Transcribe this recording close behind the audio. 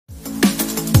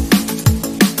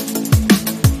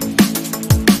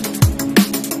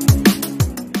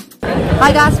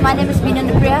Hi guys, my name is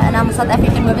Protea and I'm a South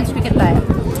African women's cricket player.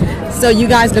 So you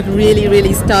guys look really,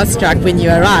 really starstruck when you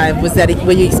arrived.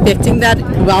 Were you expecting that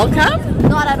welcome?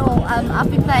 Not at all. I've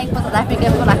been playing for South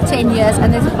Africa for like 10 years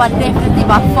and this is definitely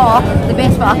by far the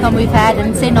best welcome we've had,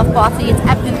 and send-off party. It's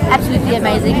absolutely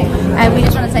amazing, and we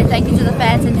just want to say thank you to the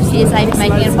fans and to CSA for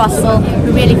making it possible.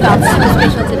 We really felt super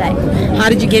special today. How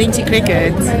did you get into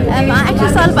cricket? I actually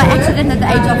started by accident at the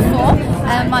age of 4.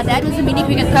 My dad was a mini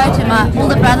cricket coach and my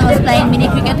older brother was playing mini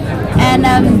cricket, and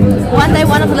one day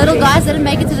one of the little guys didn't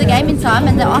make it to the game in time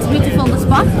and they asked me to film the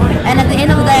spot, and at the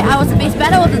end of the day I was the best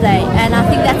batter of the day, and I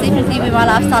think that's definitely where my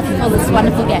life started for this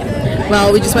wonderful game.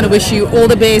 Well, we just want to wish you all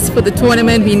the best for the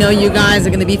tournament. We know you guys are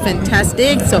going to be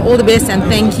fantastic, so all the best, and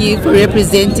thank you for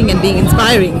representing and being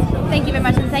inspiring. Thank you very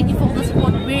much, and thank you for all the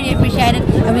support. We really appreciate it,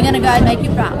 and we're going to go and make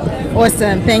you proud.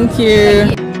 Awesome, thank you.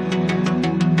 Thank you.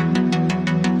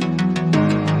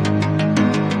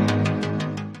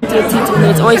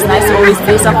 It's always nice to always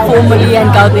dress up formally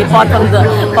and go there, apart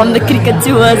from the cricket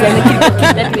tours and the cricket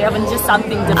kit that we have, and just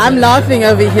something different. I'm laughing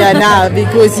over here now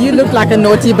because you look like a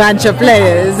naughty bunch of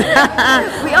players.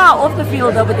 We are off the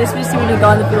field though, but especially when you go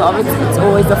on the field, obviously it's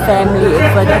always a family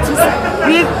effort.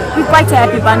 We're quite a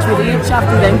happy bunch. We're really chuffed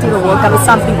to going to the World Cup. It's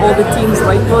something all the teams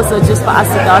wait for, so just for us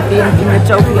to go out there and bring the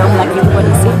trophy home like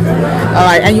everybody said.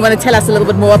 Alright, and you want to tell us a little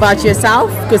bit more about yourself?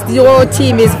 Because your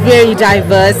team is very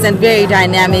diverse and very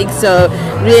dynamic, so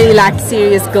really like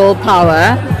serious girl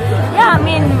power. Yeah,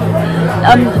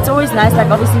 I mean, it's always nice, like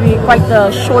obviously we're quite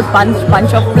a short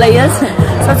bunch of players,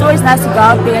 so it's always nice to go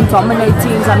out there and dominate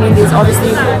teams. I mean, there's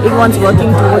obviously, everyone's working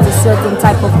towards a certain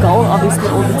type of goal, obviously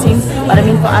all the teams, but I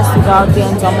mean for us to go out there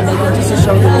and dominate and just to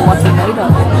show the world what we're made of.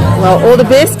 Well, all the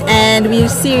best, and we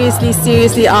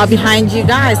seriously are behind you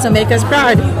guys, so make us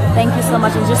proud. Thank you so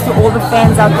much, and just to all the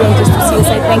fans out there, and just to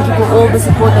CSA, thank you for all the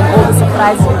support and all the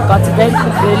surprises we've got today.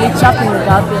 We're really chuffing with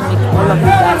out there and making all of you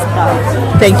guys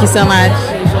proud. Thank you so much.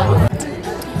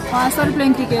 Well, I started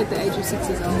playing cricket at the age of 6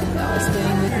 years old. I was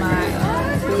playing with my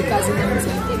boy cousins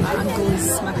and my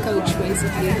uncles, my coach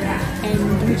basically,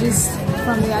 and we just,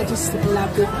 from there I just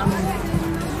loved it.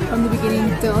 From the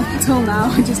beginning till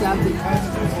now, I just loved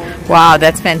it. Wow,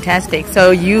 that's fantastic.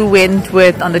 So you went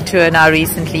on the tour now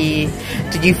recently.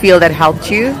 Did you feel that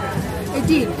helped you? It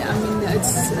did. I mean,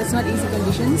 it's not easy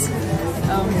conditions.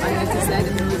 I noticed that,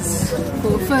 and for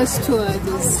the first tour it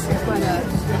was quite a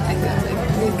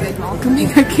great welcoming,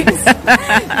 I guess.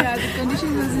 Yeah, the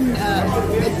conditions wasn't.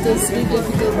 It was really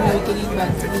difficult in the beginning,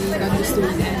 but we understood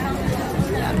it,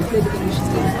 and yeah, we played the conditions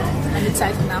good. I'm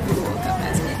excited now for the World Cup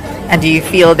as well. And do you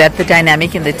feel that the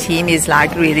dynamic in the team is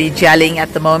like really gelling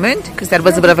at the moment? Because that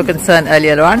was a bit of a concern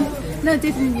earlier on. No,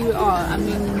 definitely we are. I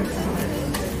mean,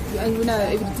 you know,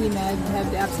 every team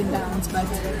have the ups and downs, but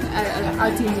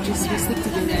our team we stick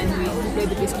together and we play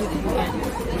the best cricket we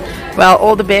can. Well,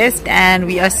 all the best, and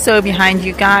we are so behind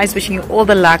you guys, wishing you all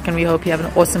the luck, and we hope you have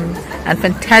an awesome and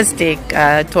fantastic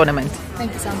tournament.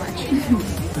 Thank you so much.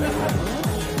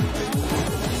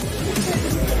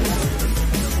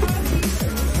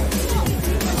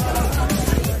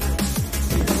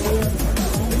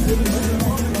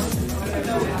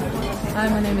 Hi,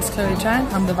 my name is Chloe Chan.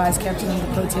 I'm the Vice Captain of the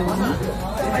Protea women.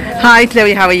 Hi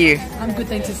Chloe, how are you? I'm good,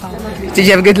 thanks yourself. Did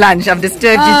you have a good lunch? I've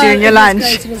disturbed you during your lunch.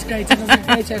 It was great. It was a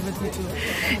great chat with you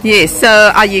too. Yes,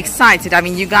 so are you excited? I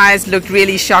mean, you guys looked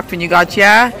really shocked when you got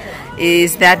here.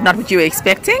 Is that not what you were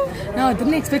expecting? No, I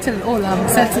didn't expect it at all. I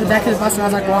sat to the back of the bus and I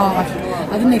was like, wow,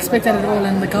 I didn't expect that at all,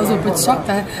 and the girls were a bit shocked.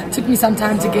 It took me some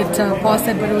time to get past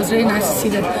that, but it was really nice to see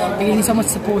that we're getting so much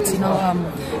support. You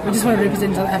know, we just want to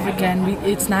represent South Africa, and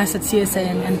it's nice that CSA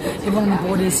and everyone on the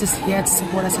board is just here to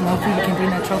support us, and hopefully we can bring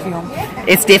that trophy home.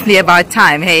 It's definitely about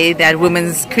time, hey, that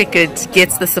women's cricket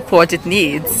gets the support it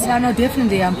needs. Yeah, no,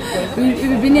 definitely.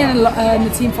 We've been here in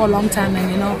the team for a long time, and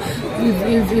you know,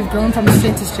 we've grown from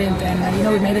strength to strength, and you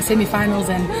know, we made the semi-finals,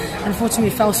 and unfortunately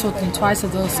we fell short in twice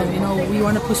of those. So you know, we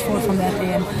want to push forward from that.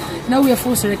 And you know, we are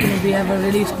forced to reckon that we have a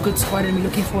really good squad, and we're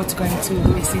looking forward to going to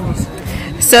the West Indies.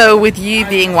 So with you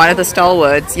being one of the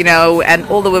stalwarts, you know, and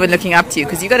all the women looking up to you,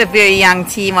 because you've got a very young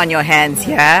team on your hands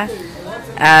here,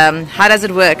 how does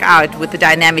it work out with the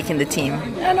dynamic in the team?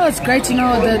 Yeah, no, it's great. You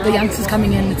know, the youngsters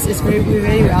coming in, we're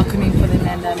very welcoming for them,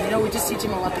 and you know, we just teach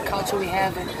them about the culture we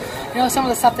have, and you know, some of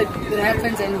the stuff that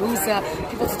happens, and who's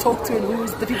people to talk to and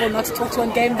who's the people not to talk to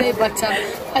on game day. But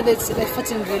they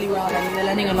fit in really well, and they're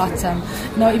learning a lot.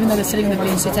 You know, even though they're sitting on the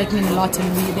bench, they're taking in a lot,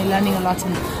 and they're learning a lot,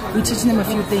 and we're teaching them a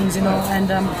few things. You know, and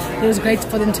it was great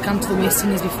for them to come to the West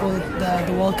Indies before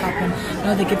the World Cup, and you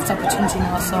know, they get this opportunity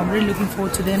now. So I'm really looking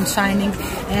forward to them shining,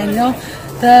 and you know,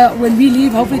 when we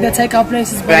leave, hopefully they take our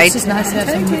places. But it's just nice to have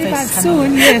some new faces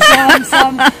soon. Yes,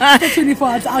 still 24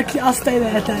 hours. I'll stay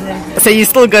there at that end. So you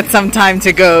still got some time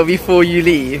to go before you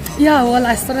leave. Yeah, well,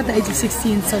 I started at the age of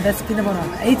 16, so that's been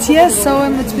about 8 years. So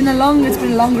it's been a long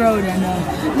road, and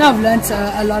now I've learned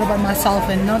a lot about myself,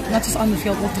 and not just on the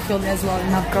field, off the field as well.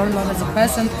 And I've grown a lot as a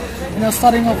person.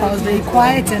 Starting off, I was very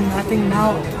quiet, and I think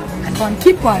now I can't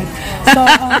keep quiet. So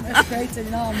it's great,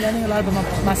 and I'm learning a lot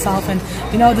about myself, and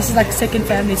this is like a second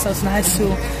family, so it's nice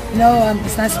to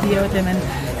it's nice to be here with them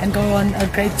and go on a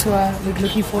great tour. We're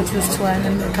looking forward to this tour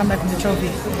and come back with the trophy.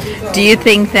 Do you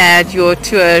think that your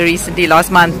tour recently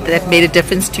last month that made a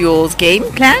difference to your game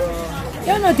plan?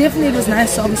 Yeah, no, definitely it was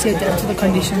nice to obviously adapt to the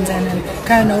conditions and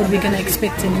kind of know what we're going to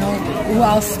expect, and who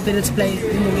else better to play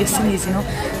in the West Indies.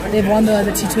 They've won the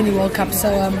T20 World Cup,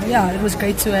 so yeah, it was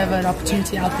great to have an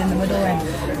opportunity out there in the middle, and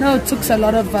it took a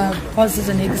lot of positives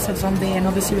and negatives from there, and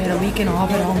obviously we had a week and a half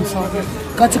at home, so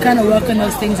got to kind of work on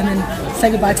those things and then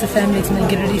say goodbye to the families and then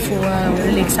get ready for a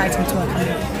really exciting tour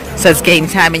coming. So it's game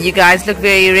time, and you guys look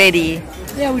very ready.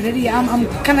 Yeah, we're ready. I'm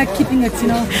kind of keeping it,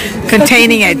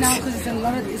 containing it. Now,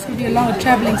 it's going to be a lot of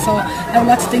traveling, so I have a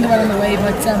lot to think about on the way,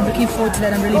 but I'm looking forward to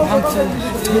that. I'm really pumped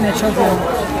to win that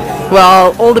trophy.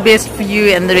 Well, all the best for you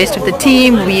and the rest of the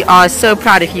team. We are so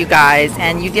proud of you guys,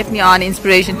 and you definitely are an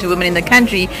inspiration to women in the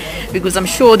country, because I'm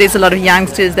sure there's a lot of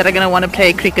youngsters that are going to want to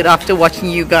play cricket after watching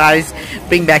you guys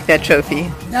bring back that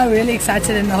trophy. No, we're really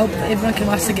excited, and I hope everyone can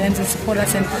watch the games and support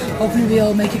us, and hopefully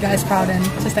we'll make you guys proud, and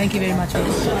just thank you very much. All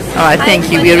right, thank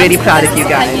you. We're really proud of you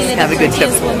guys. Have a good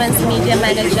trip. Women's media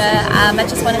manager. I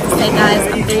just wanted to say, guys,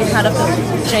 I'm very proud of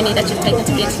the journey that you've taken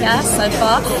to get here so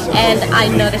far, and I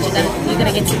know that you're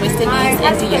going to get to West Indies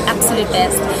and do your absolute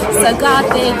best. So go out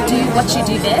there, do what you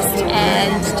do best,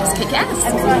 and just kick ass.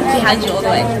 Behind you all the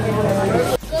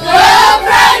way.